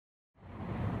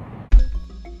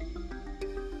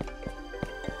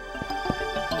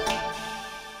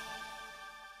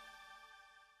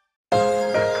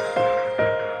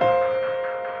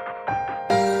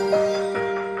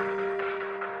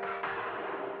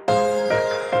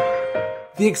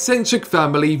The Eccentric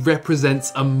Family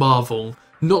represents a marvel,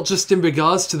 not just in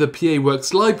regards to the PA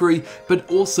Works library, but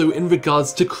also in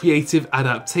regards to creative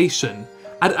adaptation.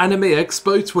 At Anime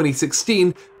Expo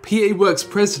 2016, PA Works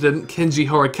president Kenji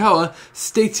Horikawa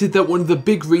stated that one of the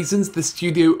big reasons the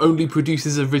studio only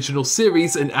produces original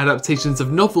series and adaptations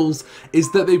of novels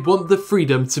is that they want the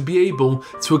freedom to be able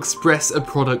to express a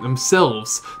product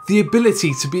themselves, the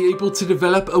ability to be able to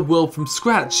develop a world from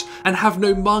scratch and have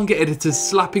no manga editors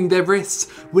slapping their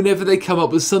wrists whenever they come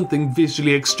up with something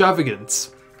visually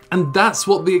extravagant. And that's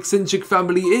what the Eccentric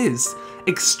Family is.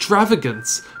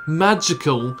 Extravagant,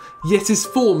 magical, yet is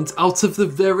formed out of the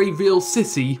very real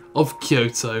city of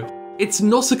Kyoto. It's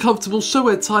not a comfortable show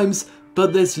at times,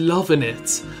 but there's love in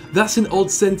it. That's an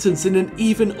odd sentence and an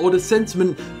even odder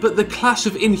sentiment, but the clash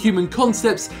of inhuman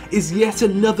concepts is yet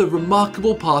another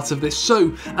remarkable part of this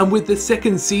show, and with the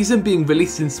second season being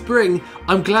released in spring,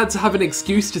 I'm glad to have an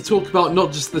excuse to talk about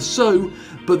not just the show,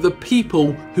 but the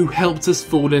people who helped us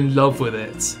fall in love with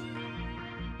it.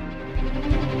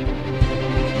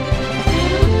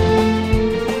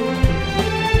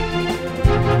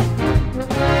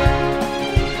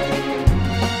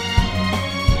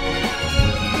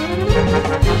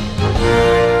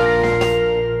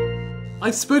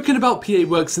 I've spoken about PA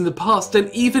Works in the past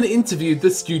and even interviewed the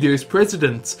studio's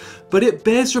president, but it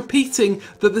bears repeating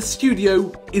that the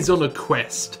studio is on a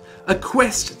quest. A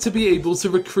quest to be able to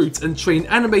recruit and train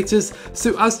animators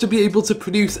so as to be able to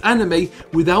produce anime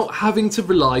without having to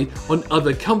rely on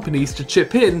other companies to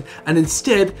chip in, and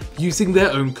instead using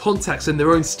their own contacts and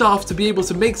their own staff to be able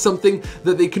to make something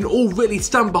that they can all really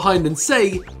stand behind and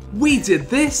say, "We did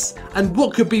this," and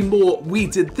what could be more "we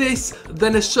did this"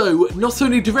 than a show not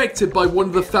only directed by one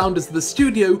of the founders of the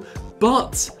studio,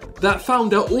 but that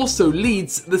founder also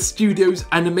leads the studio's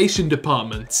animation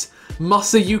department,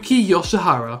 Masayuki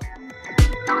Yoshihara.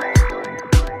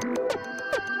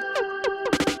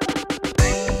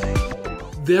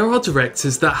 There are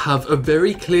directors that have a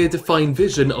very clear defined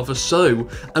vision of a show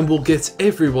and will get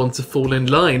everyone to fall in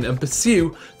line and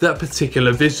pursue that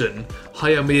particular vision.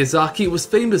 Hayao Miyazaki was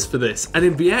famous for this, and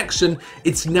in reaction,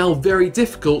 it's now very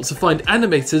difficult to find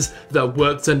animators that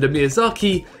worked under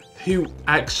Miyazaki who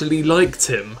actually liked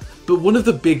him. But one of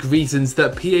the big reasons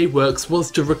that PA Works wants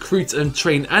to recruit and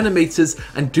train animators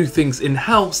and do things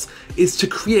in-house is to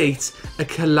create a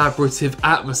collaborative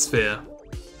atmosphere.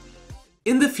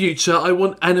 In the future, I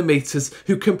want animators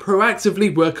who can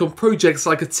proactively work on projects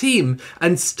like a team,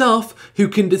 and staff who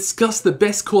can discuss the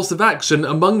best course of action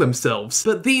among themselves.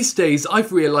 But these days,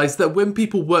 I've realised that when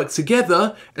people work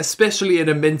together, especially in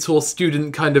a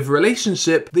mentor-student kind of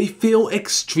relationship, they feel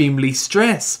extremely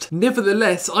stressed.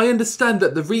 Nevertheless, I understand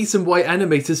that the reason why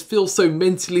animators feel so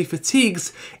mentally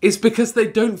fatigued is because they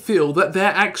don't feel that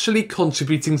they're actually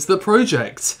contributing to the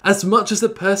project. As much as a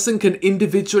person can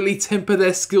individually temper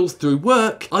their skills through work,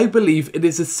 I believe it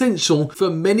is essential for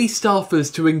many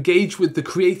staffers to engage with the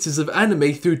creators of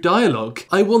anime through dialogue.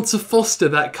 I want to foster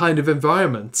that kind of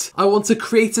environment. I want to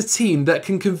create a team that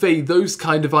can convey those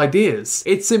kind of ideas.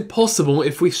 It's impossible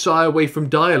if we shy away from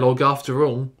dialogue after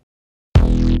all.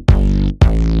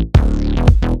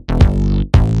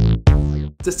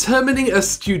 Determining a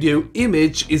studio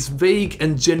image is vague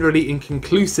and generally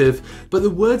inconclusive, but the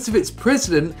words of its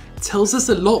president tells us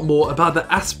a lot more about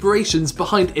the aspirations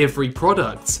behind every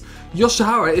product.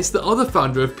 Yoshihara is the other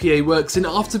founder of PA Works, and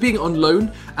after being on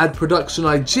loan at Production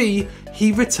IG,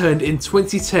 he returned in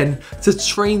 2010 to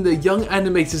train the young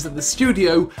animators at the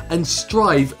studio and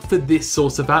strive for this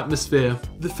sort of atmosphere.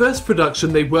 The first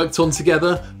production they worked on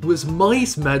together was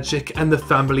Maize Magic and the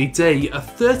Family Day, a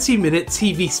 30-minute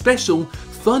TV special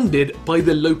funded by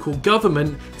the local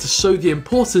government to show the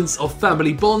importance of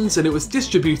family bonds, and it was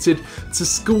distributed to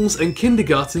schools and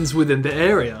kindergartens within the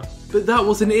area. But that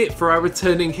wasn't it for our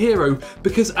returning hero,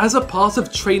 because as a part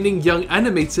of training young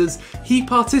animators, he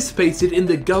participated in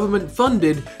the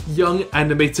government-funded Young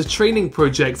Animator Training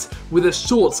Project with a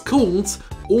short called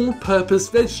All-Purpose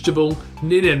Vegetable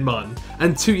Ninninman,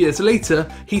 and 2 years later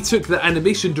he took the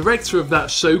animation director of that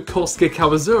show, Kosuke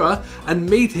Kawazura, and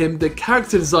made him the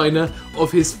character designer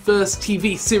of his first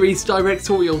TV series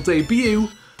directorial debut,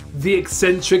 The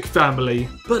Eccentric Family.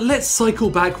 But let's cycle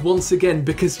back once again,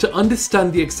 because to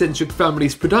understand the Eccentric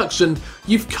Family's production,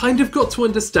 you've kind of got to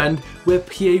understand where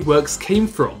PA Works came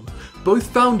from.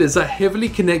 Both founders are heavily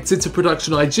connected to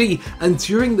Production IG, and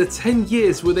during the 10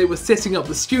 years where they were setting up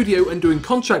the studio and doing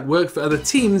contract work for other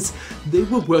teams, they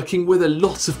were working with a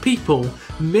lot of people,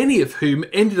 many of whom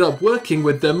ended up working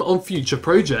with them on future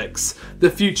projects.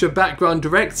 The future background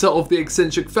director of the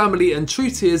Eccentric Family and True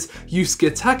Tears,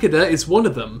 Yusuke Takeda, is one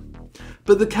of them.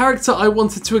 but the character I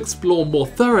wanted to explore more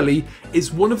thoroughly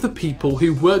is one of the people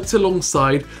who worked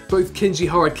alongside both Kenji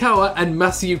Horikawa and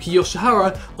Masayuki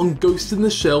Yoshihara on Ghost in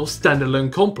the Shell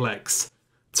standalone complex.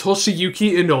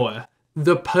 Toshiyuki Inoue,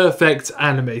 the perfect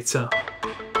animator.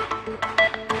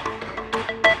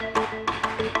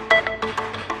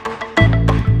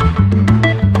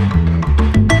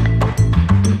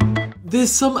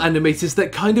 There's some animators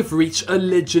that kind of reach a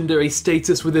legendary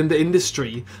status within the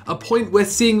industry, a point where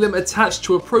seeing them attached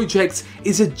to a project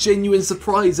is a genuine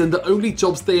surprise and the only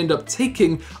jobs they end up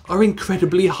taking are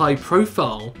incredibly high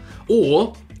profile.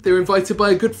 Or they're invited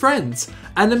by a good friend.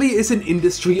 Anime is an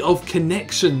industry of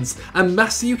connections, and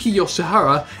Masayuki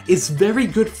Yoshihara is very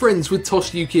good friends with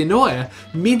Toshiyuki Inoue,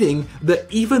 meaning that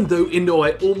even though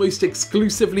Inoue almost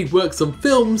exclusively works on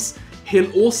films,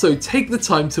 he'll also take the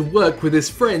time to work with his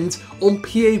friend on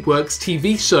PA Works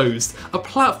TV shows, a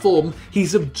platform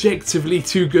he's objectively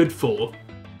too good for.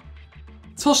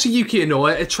 Toshiyuki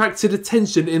Inoue attracted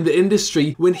attention in the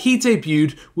industry when he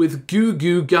debuted with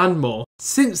Gu Ganmo.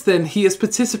 Since then, he has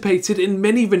participated in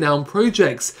many renowned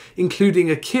projects,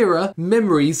 including Akira,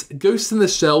 Memories, Ghost in the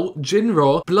Shell,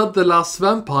 Jin-Roh, Blood the Last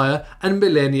Vampire, and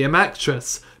Millennium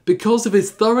Actress. Because of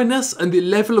his thoroughness and the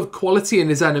level of quality in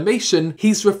his animation,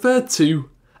 he's referred to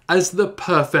as the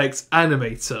perfect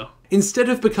animator. Instead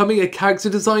of becoming a character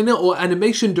designer or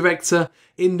animation director,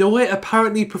 Inoue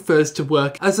apparently prefers to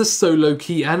work as a solo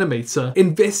key animator,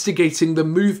 investigating the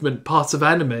movement part of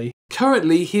anime.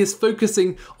 Currently, he is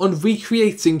focusing on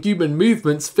recreating human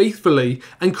movements faithfully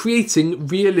and creating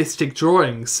realistic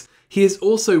drawings. He is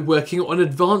also working on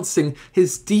advancing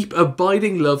his deep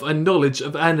abiding love and knowledge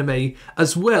of anime,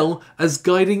 as well as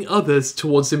guiding others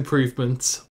towards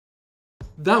improvement.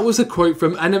 That was a quote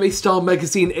from Anime Style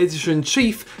magazine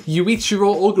editor-in-chief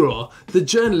Yuichiro Ogura, the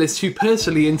journalist who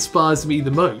personally inspires me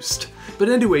the most. But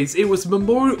anyways, it was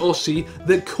Mamoru Oshii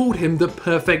that called him the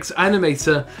perfect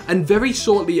animator, and very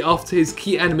shortly after his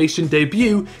key animation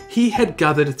debut, he had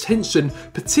gathered attention,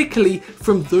 particularly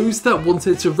from those that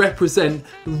wanted to represent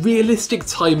realistic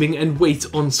timing and weight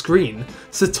on screen.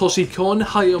 Satoshi Kon,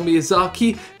 Hayao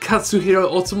Miyazaki,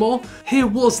 Katsuhiro Otomo. Here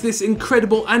was this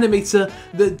incredible animator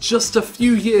that just a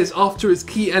few years after his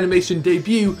key animation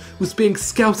debut was being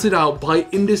scouted out by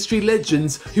industry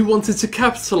legends who wanted to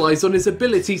capitalize on his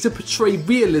ability to portray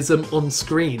realism on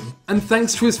screen. And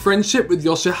thanks to his friendship with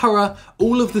Yoshihara,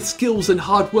 all of the skills and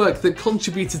hard work that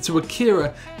contributed to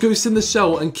Akira, Ghost in the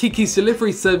Shell and Kiki's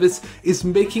delivery service is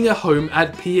making a home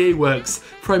at PA Works,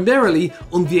 primarily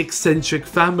on the Eccentric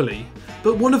Family.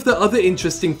 But one of the other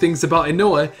interesting things about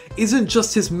Inoue isn't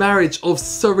just his marriage of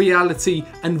surreality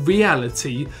and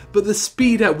reality, but the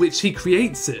speed at which he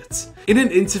creates it. In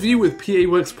an interview with PA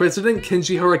Works president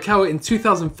Kenji Horikawa in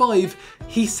 2005,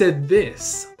 he said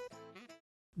this: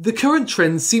 "The current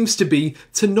trend seems to be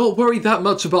to not worry that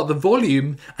much about the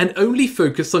volume and only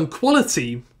focus on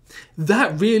quality.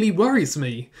 That really worries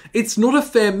me. It's not a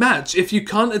fair match if you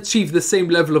can't achieve the same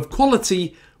level of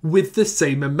quality with the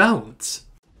same amount."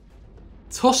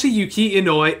 Toshiyuki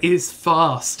Inoue is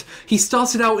fast. He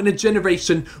started out in a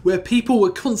generation where people were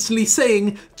constantly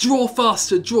saying, "Draw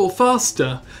faster, draw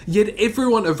faster," yet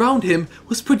everyone around him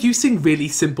was producing really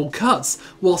simple cuts,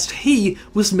 whilst he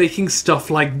was making stuff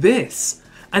like this.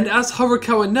 And as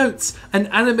Horikawa notes, an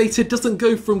animator doesn't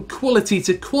go from quality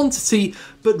to quantity,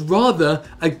 but rather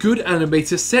a good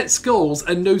animator sets goals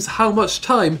and knows how much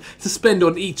time to spend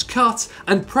on each cut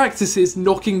and practices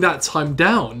knocking that time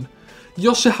down.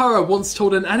 Yoshihara once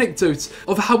told an anecdote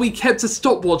of how he kept a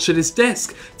stopwatch at his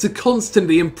desk to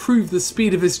constantly improve the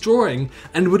speed of his drawing,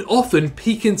 and would often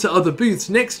peek into other booths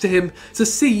next to him to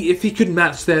see if he could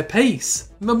match their pace.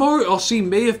 Mamoru Oshii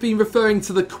may have been referring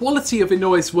to the quality of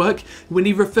Inoue's work when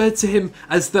he referred to him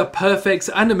as the perfect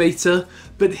animator,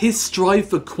 but his strive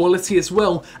for quality as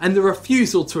well and the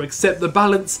refusal to accept the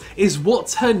balance is what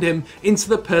turned him into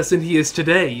the person he is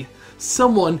today.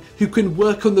 Someone who can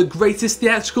work on the greatest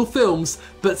theatrical films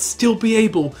but still be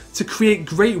able to create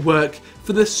great work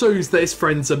for the shows that his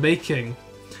friends are making.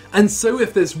 And so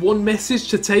if there's one message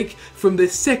to take from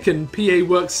this second PA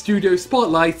Works Studio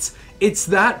Spotlight, it's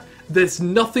that there's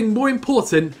nothing more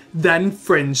important than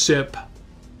friendship.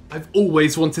 I've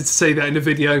always wanted to say that in a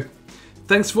video.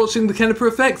 Thanks for watching The Canipa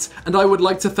Effect, and I would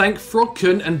like to thank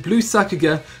Frog-kun and Blue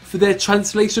Sakuga for their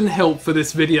translation help for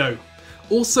this video.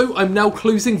 Also, I'm now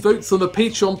closing votes on the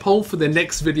Patreon poll for the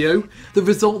next video. The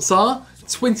results are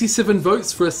 27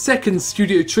 votes for a second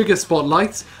Studio Trigger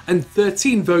Spotlight and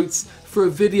 13 votes for a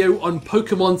video on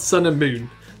Pokemon Sun and Moon.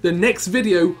 The next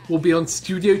video will be on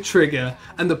Studio Trigger,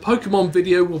 and the Pokemon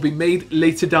video will be made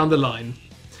later down the line.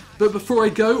 But before I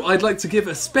go, I'd like to give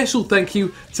a special thank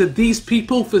you to these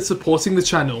people for supporting the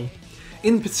channel.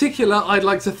 In particular, I'd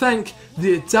like to thank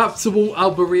the adaptable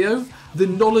Alberio, the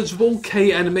knowledgeable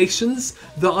K Animations,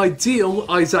 the ideal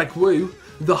Isaac Wu,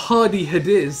 the hardy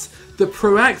Hadiz, the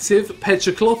proactive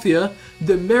Petra Clothia,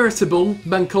 the meritable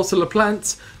Mancosa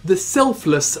LaPlante, the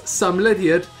selfless Sam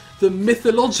Ledyard, the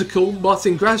mythological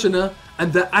Martin Grajiner,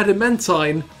 and the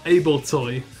adamantine Abel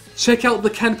Toy. Check out the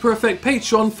Canipa Effect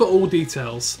Patreon for all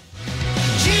details.